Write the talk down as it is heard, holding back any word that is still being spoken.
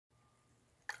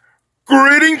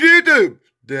Greetings, YouTube.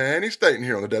 Danny Staten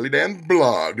here on the Daily Dan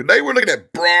blog. Today we're looking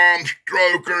at BRAM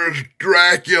Stoker's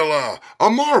Dracula, a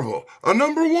marvel, a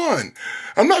 #1.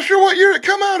 I'm not sure what year it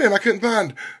come out in. I couldn't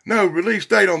find no release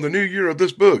date on the new year of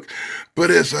this book,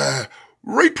 but it's a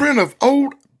reprint of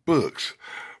old books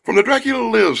from the Dracula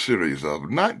Lives series of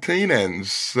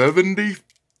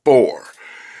 1974.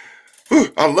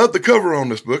 I love the cover on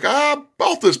this book. I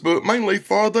bought this book mainly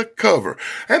for the cover.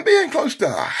 And being close to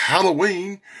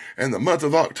Halloween and the month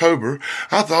of October,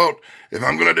 I thought, if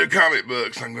I'm going to do comic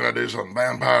books, I'm going to do some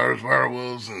vampires,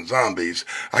 werewolves, and zombies.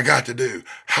 I got to do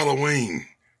Halloween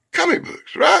comic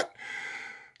books, right?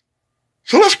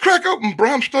 So let's crack open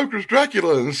BRAM Stoker's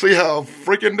Dracula and see how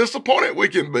freaking disappointed we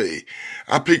can be.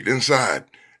 I peeked inside.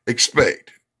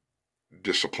 Expect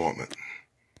disappointment.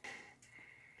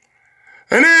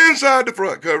 And inside the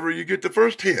front cover, you get the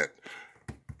first hint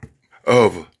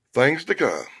of things to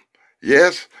come.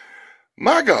 Yes,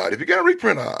 my God, if you're going to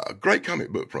reprint a great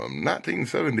comic book from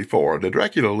 1974, the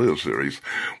Dracula Lives series,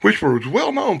 which was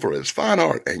well known for its fine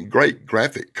art and great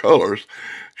graphic colors,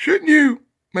 shouldn't you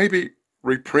maybe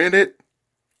reprint it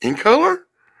in color?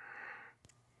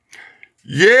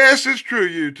 Yes, it's true,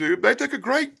 YouTube. They took a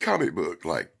great comic book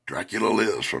like Dracula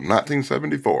Lives from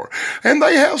 1974, and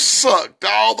they have sucked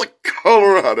all the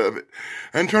color out of it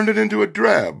and turned it into a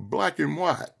drab, black and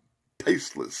white,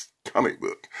 tasteless comic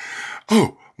book.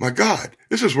 Oh, my God,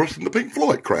 this is worse than the Pink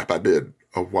Floyd crap I did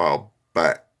a while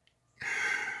back.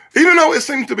 Even though it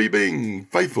seems to be being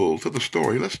faithful to the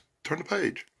story, let's turn the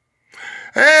page.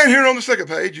 And here on the second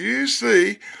page, you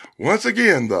see, once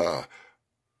again, the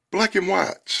black and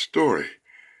white story.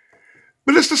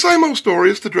 But it's the same old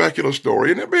story. It's the Dracula story,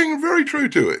 and they're being very true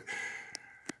to it.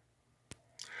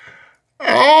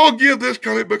 I'll give this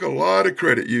comic book a lot of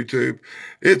credit, YouTube.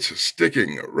 It's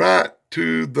sticking right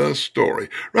to the story,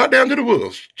 right down to the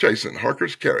wolves chasing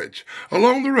Harker's carriage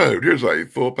along the road. Here's a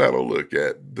full panel look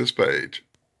at this page.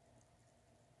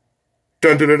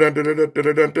 Dun dun dun dun dun dun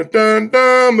dun dun dun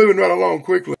dun, moving right along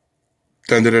quickly.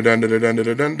 Dun dun dun dun dun dun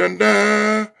dun dun dun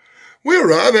dun. We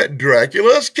arrive at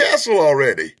Dracula's castle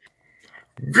already.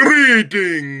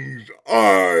 Greetings, I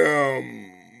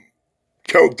am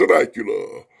Count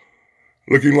Dracula,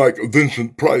 looking like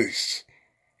Vincent Price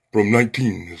from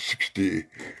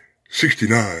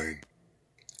 1969.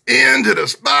 Into the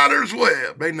spider's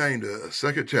web. They named a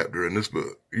second chapter in this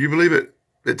book. You believe it?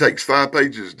 It takes 5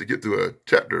 pages to get through a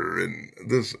chapter in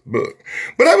this book.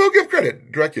 But I will give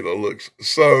credit. Dracula looks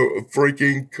so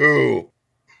freaking cool.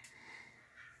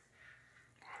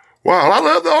 Wow, I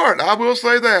love the art. I will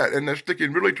say that. And they're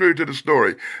sticking really true to the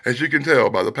story, as you can tell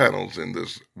by the panels in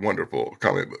this wonderful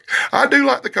comic book. I do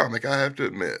like the comic, I have to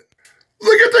admit.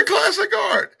 Look at the classic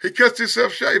art. He cuts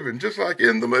himself shaving, just like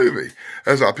in the movie,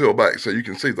 as I peel back so you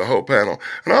can see the whole panel.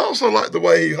 And I also like the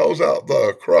way he holds out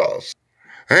the cross.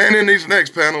 And in these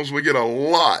next panels, we get a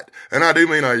lot, and I do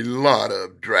mean a lot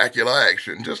of Dracula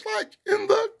action, just like in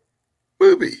the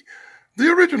movie. The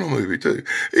original movie, too.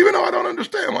 Even though I don't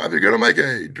understand why, if you're going to make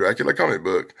a Dracula comic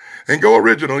book and go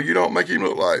original, you don't make him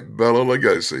look like Bela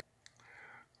Lugosi.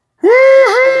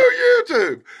 Woohoo,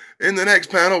 YouTube! In the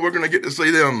next panel, we're going to get to see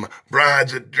them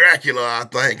brides of Dracula, I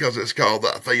think, because it's called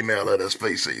the female of the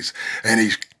species. And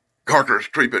he's Harker's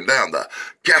creeping down the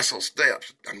castle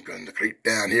steps. I'm going to creep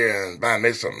down here and find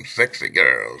me some sexy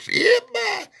girls. Yeah,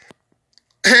 boy.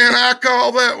 And I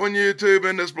call that one, YouTube,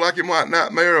 in this black and white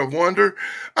nightmare of wonder.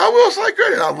 I will say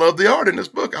credit. I love the art in this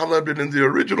book. I loved it in the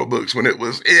original books when it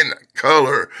was in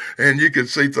color. And you could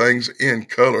see things in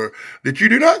color that you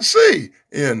do not see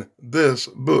in this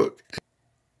book.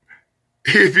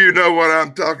 If you know what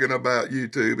I'm talking about,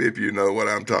 YouTube, if you know what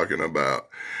I'm talking about.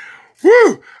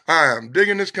 Woo! I am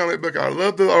digging this comic book. I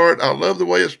love the art. I love the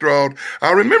way it's drawn.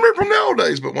 I remember it from the old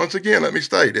days, but once again, let me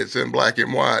state, it's in black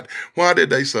and white. Why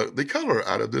did they suck the color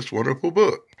out of this wonderful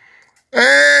book?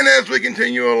 And as we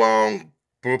continue along,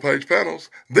 full-page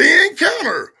panels, the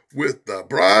encounter with the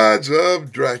brides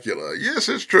of Dracula. Yes,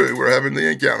 it's true. We're having the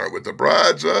encounter with the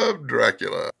brides of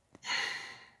Dracula.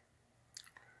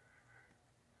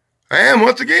 And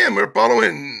once again, we're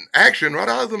following action right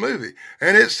out of the movie.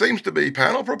 And it seems to be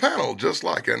panel for panel, just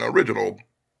like an original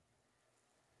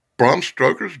BRAM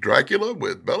Stoker's Dracula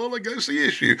with Bela Lugosi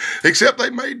issue, except they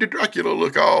made the Dracula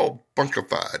look all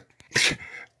funkified.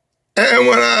 And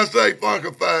when I say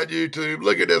funkified, YouTube,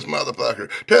 look at this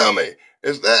motherfucker. Tell me,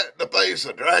 is that the face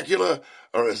of Dracula,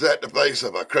 or is that the face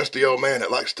of a crusty old man that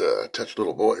likes to touch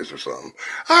little boys or something?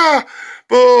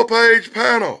 Full-page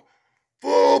panel.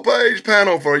 Full-page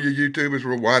panel for you YouTubers.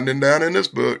 We're winding down in this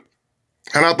book.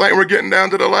 And I think we're getting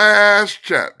down to the last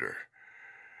chapter.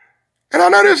 And I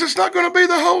notice it's not going to be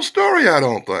the whole story, I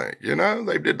don't think. You know,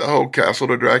 they did the whole Castle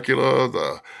to Dracula,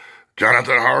 the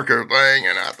Jonathan Harker thing,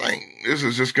 and I think this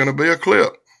is just going to be a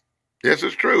clip. Yes,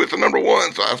 it's true. It's a number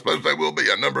 1, so I suppose there will be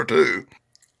a number 2.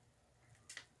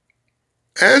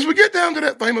 As we get down to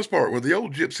that famous part where the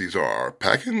old gypsies are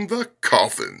packing the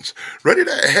coffins, ready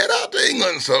to head out to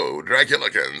England so Dracula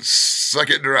can suck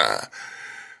it dry,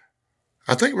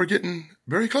 I think we're getting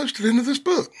very close to the end of this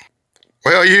book.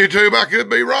 Well, YouTube, I could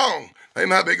be wrong. They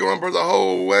might be going for the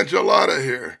whole enchilada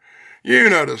here. You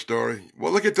know the story.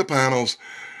 Well, look at the panels.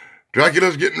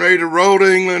 Dracula's getting ready to roll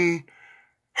to England.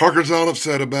 Harker's all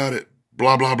upset about it.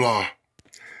 Blah, blah, blah.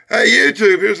 Hey,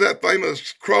 YouTube, here's that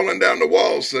famous crawling down the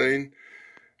wall scene.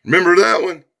 Remember that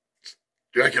one?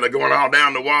 Dracula going all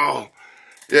down the wall.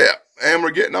 Yeah, and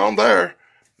we're getting on there.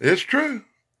 It's true.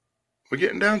 We're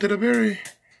getting down to the very...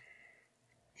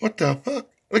 What the fuck?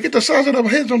 Look at the size of the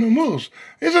heads on them wolves.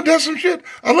 Isn't that some shit?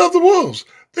 I love the wolves.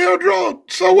 They are drawn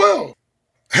so well.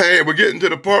 Hey, we're getting to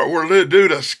the part where little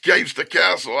dude escapes the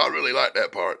castle. I really like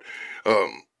that part.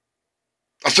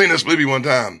 I seen this movie one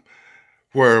time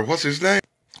where, what's his name?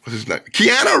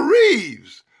 Keanu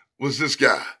Reeves was this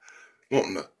guy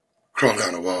wanting to crawl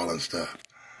down the wall and stuff.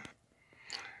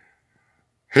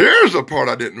 Here's a part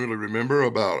I didn't really remember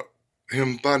about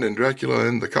him finding Dracula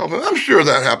in the coffin. I'm sure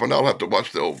that happened. I'll have to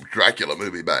watch the old Dracula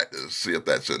movie back to see if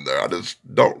that's in there. I just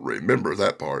don't remember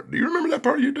that part. Do you remember that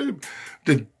part, YouTube?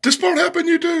 Did this part happen,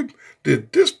 YouTube?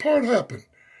 Did this part happen?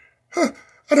 Huh,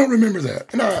 I don't remember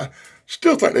that. And I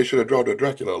still think they should have drawn the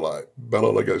Dracula like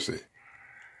Bela Lugosi.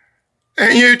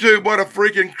 And YouTube, what a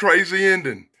freaking crazy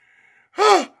ending.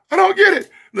 Huh, I don't get it.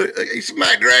 Look, he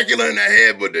smacked Dracula in the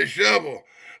head with the shovel.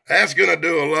 That's going to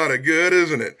do a lot of good,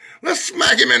 isn't it? Let's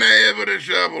smack him in the head with a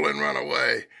shovel and run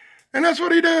away. And that's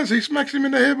what he does. He smacks him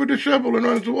in the head with the shovel and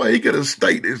runs away. He could have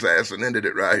stayed his ass and ended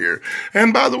it right here.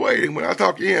 And by the way, when I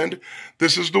talk end,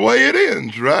 this is the way it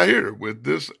ends right here with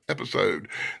this episode.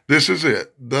 This is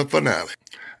it, the finale.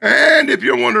 And if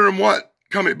you're wondering what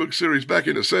comic book series back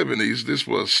in the 70s this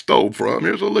was stole from,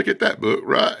 here's a look at that book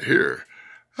right here.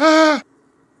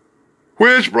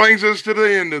 Which brings us to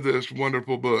the end of this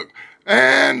wonderful book.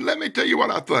 And let me tell you what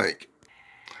I think.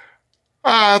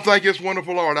 I think it's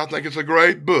wonderful art. I think it's a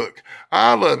great book.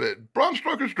 I love it. BRAM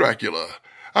Stoker's Dracula.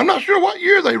 I'm not sure what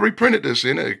year they reprinted this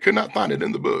in. I could not find it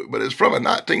in the book, but it's from a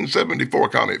 1974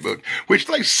 comic book, which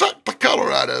they sucked the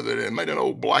color out of it and made an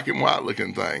old black and white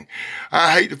looking thing.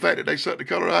 I hate the fact that they sucked the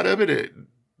color out of it. It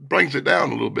brings it down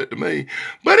a little bit to me,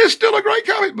 but it's still a great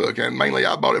comic book. And mainly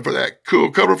I bought it for that cool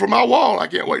cover for my wall. I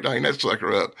can't wait to hang that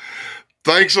sucker up.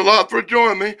 Thanks a lot for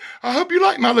joining me. I hope you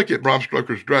like my look at BRAM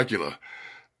Stoker's Dracula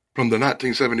from the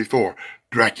 1974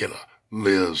 Dracula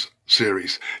Lives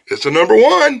series. It's a number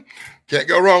 1. Can't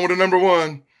go wrong with a number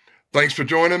 1. Thanks for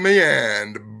joining me,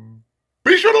 and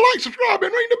be sure to like, subscribe,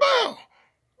 and ring the bell.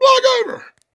 Blog over.